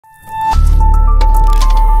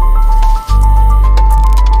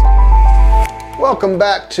Welcome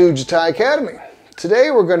back to JATAI Academy.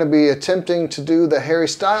 Today we're going to be attempting to do the Harry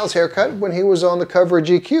Styles haircut when he was on the cover of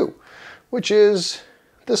GQ, which is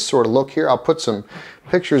this sort of look here. I'll put some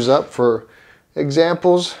pictures up for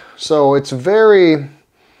examples. So it's very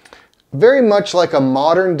much like a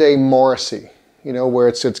modern day Morrissey, you know, where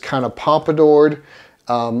it's kind of pompadoured,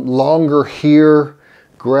 longer here,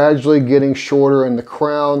 gradually getting shorter in the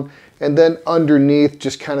crown, and then underneath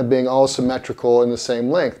just kind of being all symmetrical in the same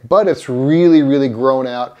length. But it's really grown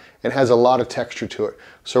out and has a lot of texture to it.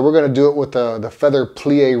 So we're going to do it with the Feather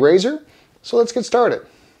Plier Razor. So let's get started.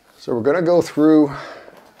 So we're going to go through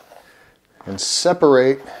and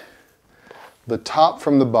separate the top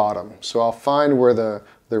from the bottom. So I'll find where the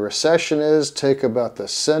recession is, take about the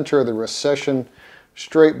center of the recession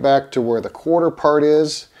straight back to where the quarter part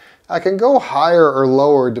is. I can go higher or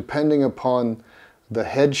lower depending upon the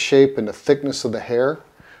head shape and the thickness of the hair,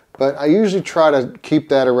 but I usually try to keep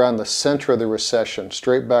that around the center of the recession,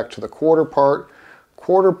 straight back to the quarter part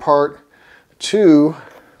to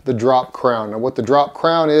the drop crown. Now what the drop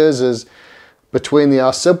crown is between the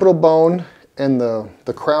occipital bone and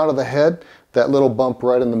the crown of the head, that little bump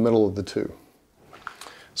right in the middle of the two.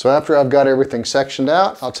 So after I've got everything sectioned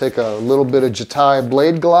out, I'll take a little bit of JATAI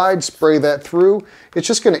Blade Glide, spray that through. It's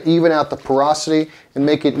just going to even out the porosity and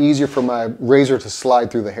make it easier for my razor to slide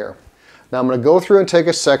through the hair. Now I'm going to go through and take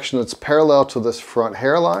a section that's parallel to this front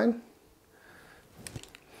hairline.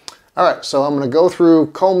 Alright, so I'm going to go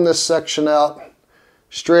through, comb this section out,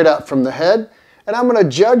 straight out from the head, and I'm going to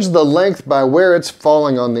judge the length by where it's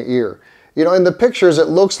falling on the ear. You know, in the pictures it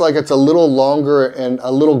looks like it's a little longer and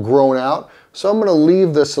a little grown out. So I'm going to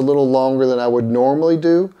leave this a little longer than I would normally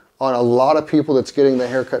do on a lot of people that's getting the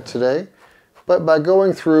haircut today. But by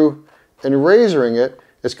going through and razoring it,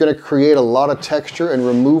 it's going to create a lot of texture and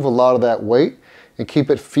remove a lot of that weight and keep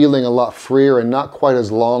it feeling a lot freer and not quite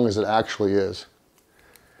as long as it actually is.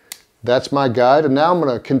 That's my guide, and now I'm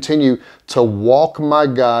going to continue to walk my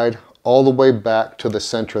guide all the way back to the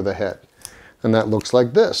center of the head. And that looks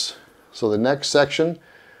like this. So the next section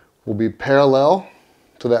will be parallel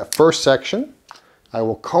to that first section. I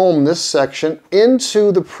will comb this section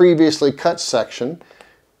into the previously cut section,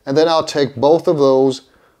 and then I'll take both of those,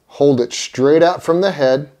 hold it straight out from the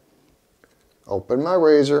head, open my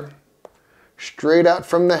razor, straight out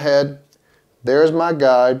from the head, there's my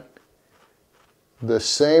guide, the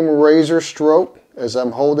same razor stroke as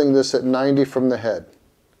I'm holding this at 90 from the head.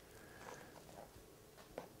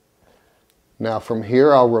 Now from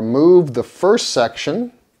here I'll remove the first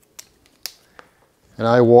section and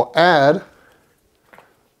I will add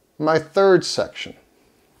my third section.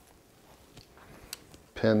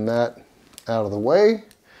 Pin that out of the way.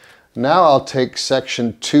 Now I'll take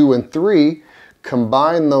section 2 and 3,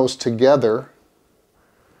 combine those together,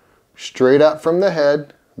 straight out from the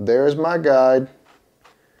head, there's my guide.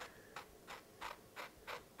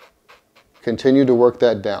 Continue to work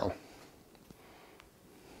that down.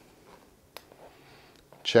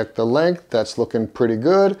 Check the length, that's looking pretty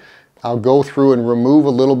good. I'll go through and remove a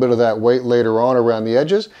little bit of that weight later on around the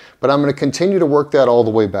edges, but I'm going to continue to work that all the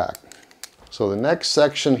way back. So the next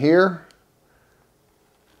section here,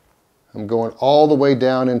 I'm going all the way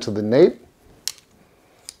down into the nape.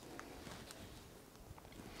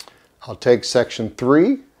 I'll take section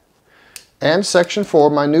 3 and section 4,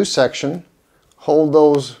 my new section, hold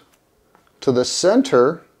those to the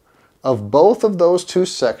center of both of those two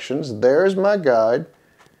sections. There's my guide.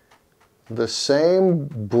 The same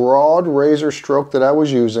broad razor stroke that I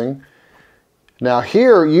was using. Now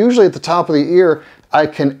here, usually at the top of the ear, I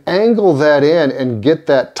can angle that in and get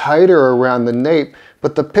that tighter around the nape,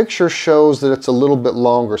 but the picture shows that it's a little bit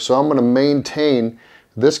longer, so I'm going to maintain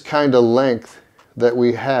this kind of length that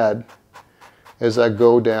we had as I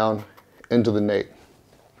go down into the nape.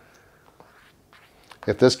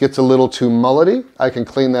 If this gets a little too mullety, I can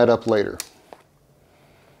clean that up later.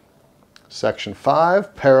 Section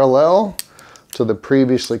 5, parallel to the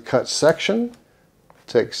previously cut section.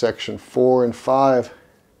 Take section 4 and 5,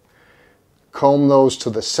 comb those to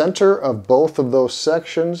the center of both of those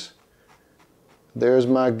sections. There's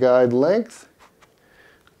my guide length.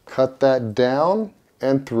 Cut that down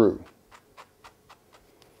and through.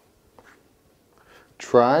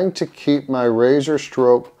 Trying to keep my razor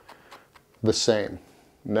stroke the same.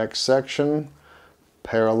 Next section,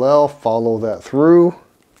 parallel, follow that through.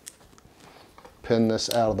 Pin this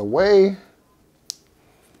out of the way.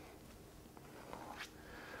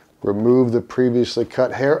 Remove the previously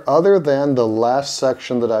cut hair other than the last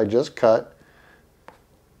section that I just cut.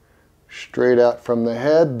 Straight out from the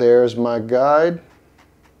head, there's my guide.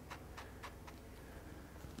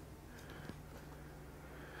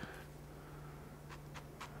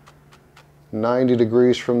 90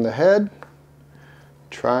 degrees from the head,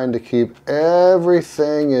 trying to keep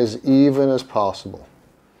everything as even as possible.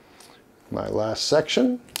 My last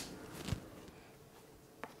section.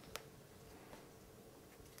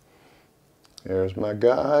 There's my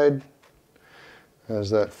guide as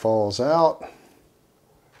that falls out.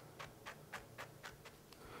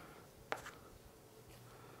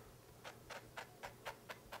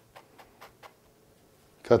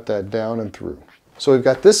 Cut that down and through. So we've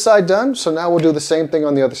got this side done, so now we'll do the same thing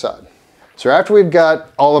on the other side. So after we've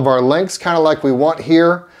got all of our lengths kind of like we want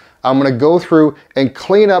here, I'm going to go through and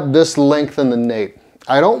clean up this length in the nape.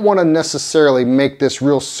 I don't want to necessarily make this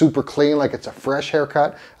real super clean like it's a fresh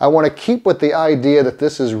haircut. I want to keep with the idea that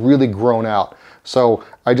this is really grown out. So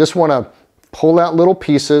I just want to pull out little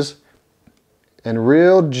pieces and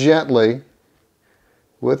real gently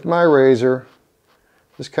with my razor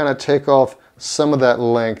just kind of take off some of that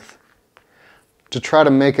length to try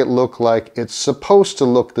to make it look like it's supposed to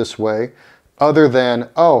look this way, other than,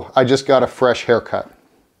 oh, I just got a fresh haircut.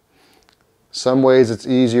 Some ways it's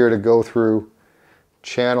easier to go through,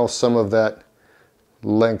 channel some of that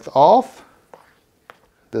length off,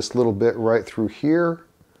 this little bit right through here.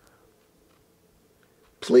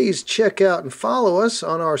 Please check out and follow us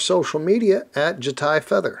on our social media at JATAI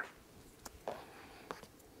Feather.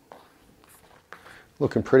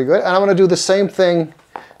 Looking pretty good. And I'm going to do the same thing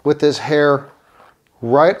with this hair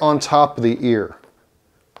right on top of the ear.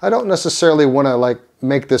 I don't necessarily want to like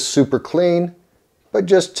make this super clean, but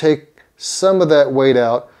just take some of that weight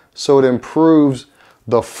out so it improves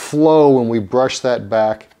the flow when we brush that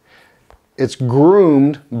back. It's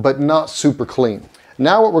groomed, but not super clean.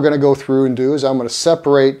 Now what we're going to go through and do is I'm going to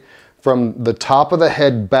separate from the top of the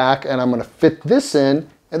head back, and I'm going to fit this in,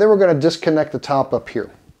 and then we're going to disconnect the top up here.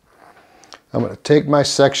 I'm going to take my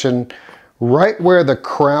section right where the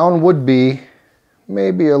crown would be,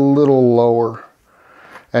 maybe a little lower,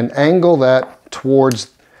 and angle that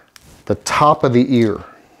towards the top of the ear.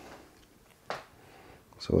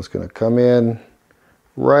 So it's going to come in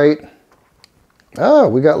right, oh,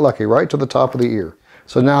 we got lucky, right to the top of the ear.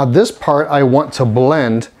 So now this part I want to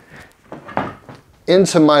blend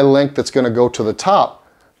into my length that's going to go to the top,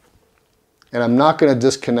 and I'm not going to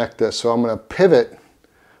disconnect this, so I'm going to pivot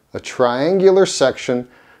a triangular section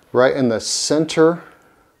right in the center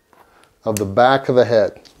of the back of the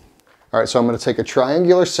head. All right, so I'm going to take a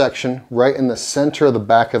triangular section right in the center of the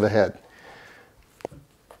back of the head.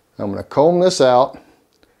 I'm going to comb this out,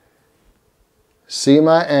 see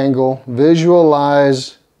my angle,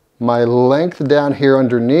 visualize my length down here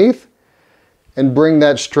underneath, and bring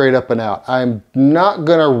that straight up and out. I'm not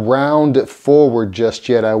going to round it forward just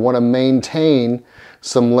yet. I want to maintain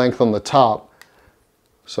some length on the top.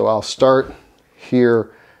 So I'll start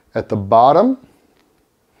here at the bottom.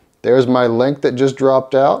 There's my length that just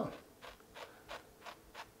dropped out.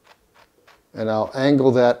 And I'll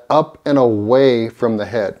angle that up and away from the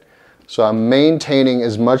head. So I'm maintaining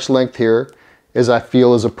as much length here as I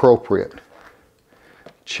feel is appropriate.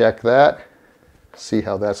 Check that. See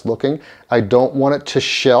how that's looking. I don't want it to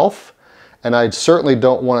shelf, and I certainly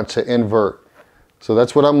don't want it to invert. So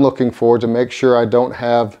that's what I'm looking for, to make sure I don't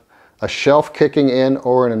have a shelf kicking in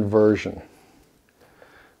or an inversion.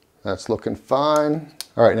 That's looking fine.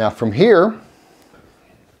 All right, now from here,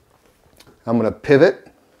 I'm going to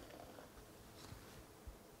pivot,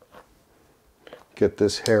 get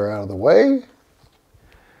this hair out of the way.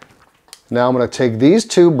 Now I'm going to take these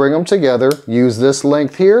two, bring them together, use this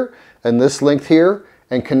length here and this length here,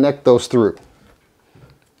 and connect those through.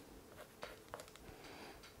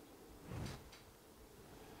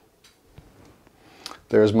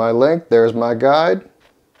 There's my length, there's my guide.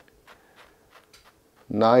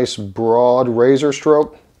 Nice broad razor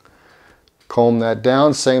stroke. Comb that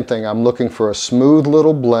down, same thing. I'm looking for a smooth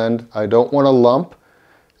little blend. I don't want a lump,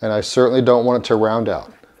 and I certainly don't want it to round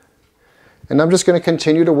out. And I'm just going to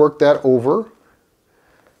continue to work that over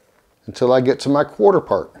until I get to my quarter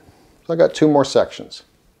part. So I got two more sections.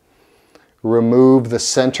 Remove the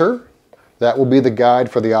center. That will be the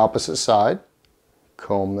guide for the opposite side.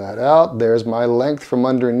 Comb that out. There's my length from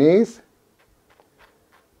underneath.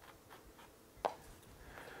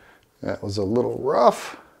 That was a little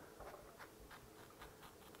rough.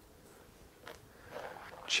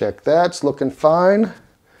 Check that, it's looking fine.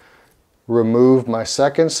 Remove my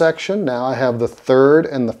second section. Now I have the third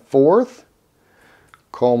and the fourth.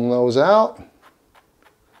 Comb those out.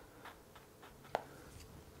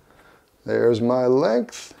 There's my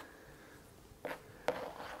length.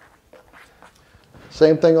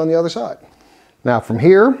 Same thing on the other side. Now from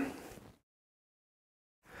here, I'm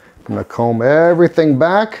going to comb everything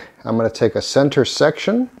back. I'm going to take a center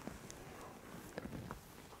section.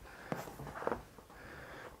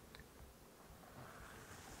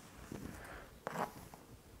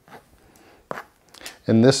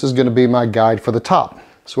 and this is going to be my guide for the top.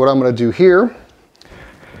 So what I'm going to do here,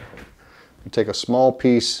 take a small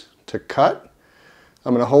piece to cut.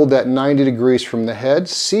 I'm going to hold that 90 degrees from the head,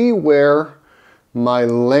 see where my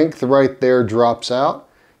length right there drops out,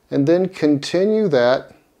 and then continue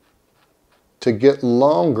that to get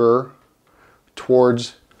longer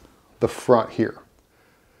towards the front here.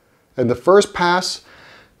 And the first pass,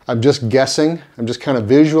 I'm just guessing, I'm just kind of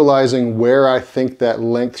visualizing where I think that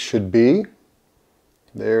length should be.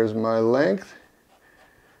 There's my length.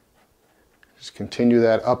 Just continue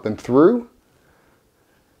that up and through.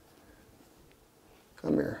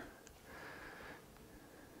 Come here.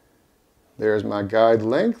 There's my guide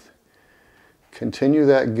length. Continue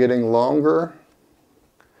that getting longer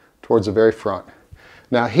towards the very front.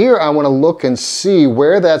 Now here I want to look and see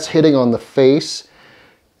where that's hitting on the face,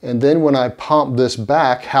 and then when I pump this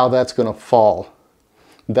back, how that's going to fall.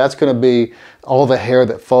 That's going to be all the hair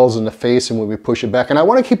that falls in the face and when we push it back. And I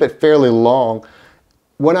want to keep it fairly long.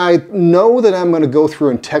 When I know that I'm going to go through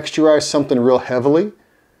and texturize something real heavily,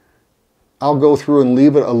 I'll go through and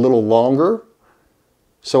leave it a little longer.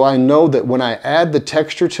 So I know that when I add the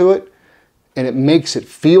texture to it and it makes it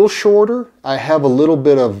feel shorter, I have a little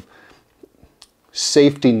bit of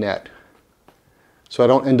safety net. So I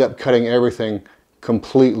don't end up cutting everything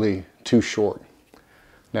completely too short.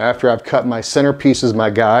 Now after I've cut my centerpiece as my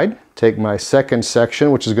guide, take my second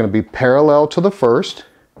section, which is going to be parallel to the first,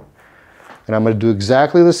 and I'm going to do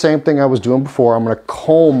exactly the same thing I was doing before. I'm going to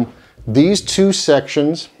comb these two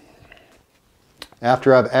sections.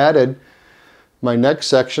 After I've added my next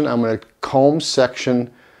section, I'm going to comb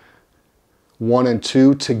section 1 and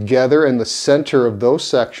 2 together in the center of those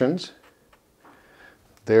sections.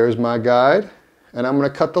 There's my guide, and I'm going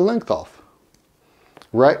to cut the length off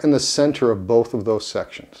right in the center of both of those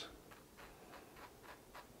sections.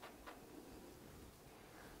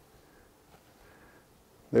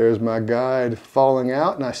 There's my guide falling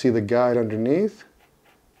out, and I see the guide underneath,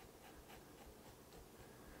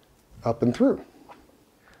 up and through.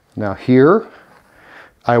 Now here,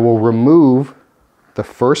 I will remove the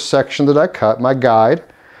first section that I cut, my guide,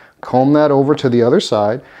 comb that over to the other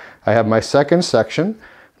side. I have my second section.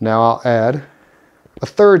 Now I'll add a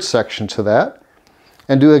third section to that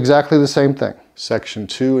and do exactly the same thing. Section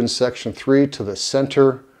 2 and section 3 to the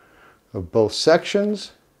center of both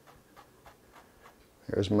sections.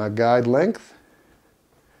 There's my guide length.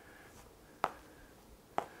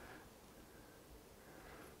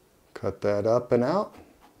 Cut that up and out.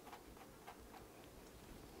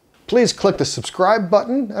 Please click the subscribe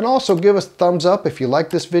button and also give us a thumbs up if you like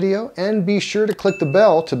this video, and be sure to click the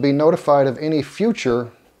bell to be notified of any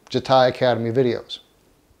future JATAI Academy videos.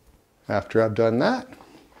 After I've done that,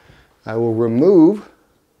 I will remove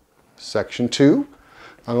section 2.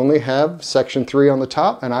 I only have section 3 on the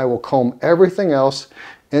top, and I will comb everything else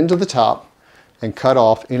into the top and cut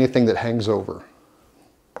off anything that hangs over.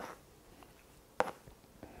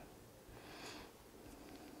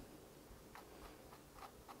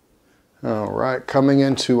 All right, coming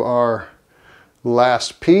into our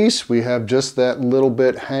last piece, we have just that little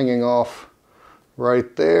bit hanging off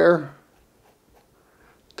right there.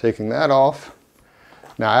 Taking that off.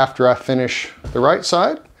 Now after I finish the right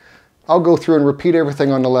side, I'll go through and repeat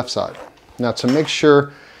everything on the left side. Now to make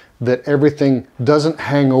sure that everything doesn't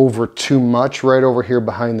hang over too much right over here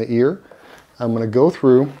behind the ear, I'm going to go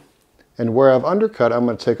through, and where I've undercut, I'm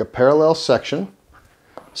going to take a parallel section,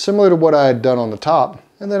 similar to what I had done on the top,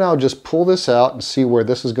 and then I'll just pull this out and see where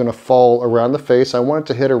this is going to fall around the face. I want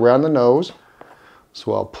it to hit around the nose,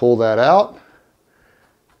 so I'll pull that out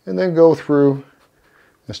and then go through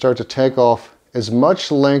and start to take off as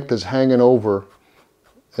much length as hanging over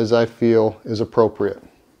as I feel is appropriate.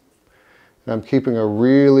 And I'm keeping a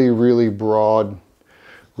really, really broad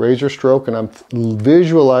razor stroke, and I'm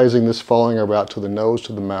visualizing this falling about to the nose,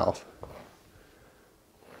 to the mouth.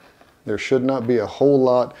 There should not be a whole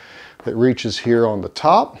lot that reaches here on the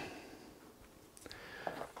top.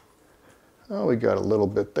 Oh, we got a little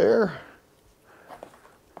bit there.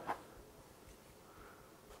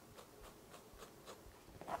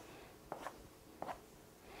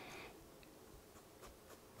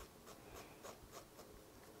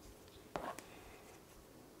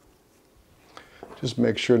 Just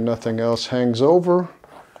make sure nothing else hangs over.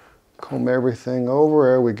 Comb everything over.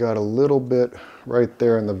 There we got a little bit right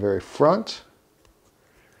there in the very front.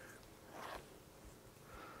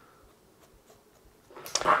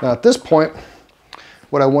 Now at this point,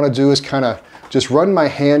 what I want to do is kind of just run my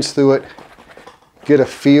hands through it, get a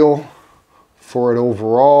feel for it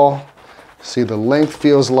overall, see the length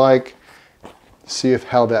feels like, see if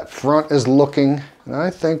how that front is looking, and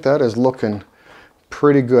I think that is looking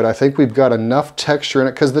pretty good. I think we've got enough texture in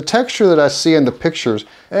it, because the texture that I see in the pictures,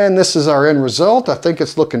 and this is our end result, I think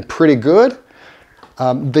it's looking pretty good.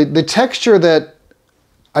 The texture that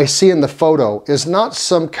I see in the photo is not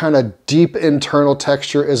some kind of deep internal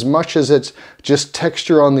texture as much as it's just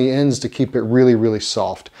texture on the ends to keep it really, really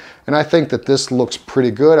soft. And I think that this looks pretty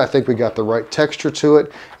good. I think we got the right texture to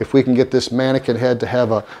it. If we can get this mannequin head to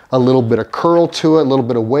have a little bit of curl to it, a little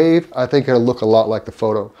bit of wave, I think it'll look a lot like the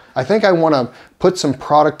photo. I think I want to put some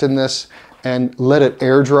product in this and let it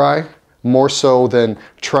air dry, more so than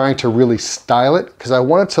trying to really style it, because I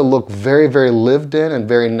want it to look very, very lived in and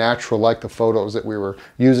very natural, like the photos that we were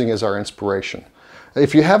using as our inspiration.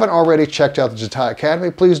 If you haven't already checked out the JATAI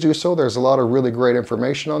Academy, please do so. There's a lot of really great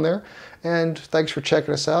information on there. And thanks for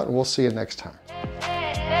checking us out, and we'll see you next time.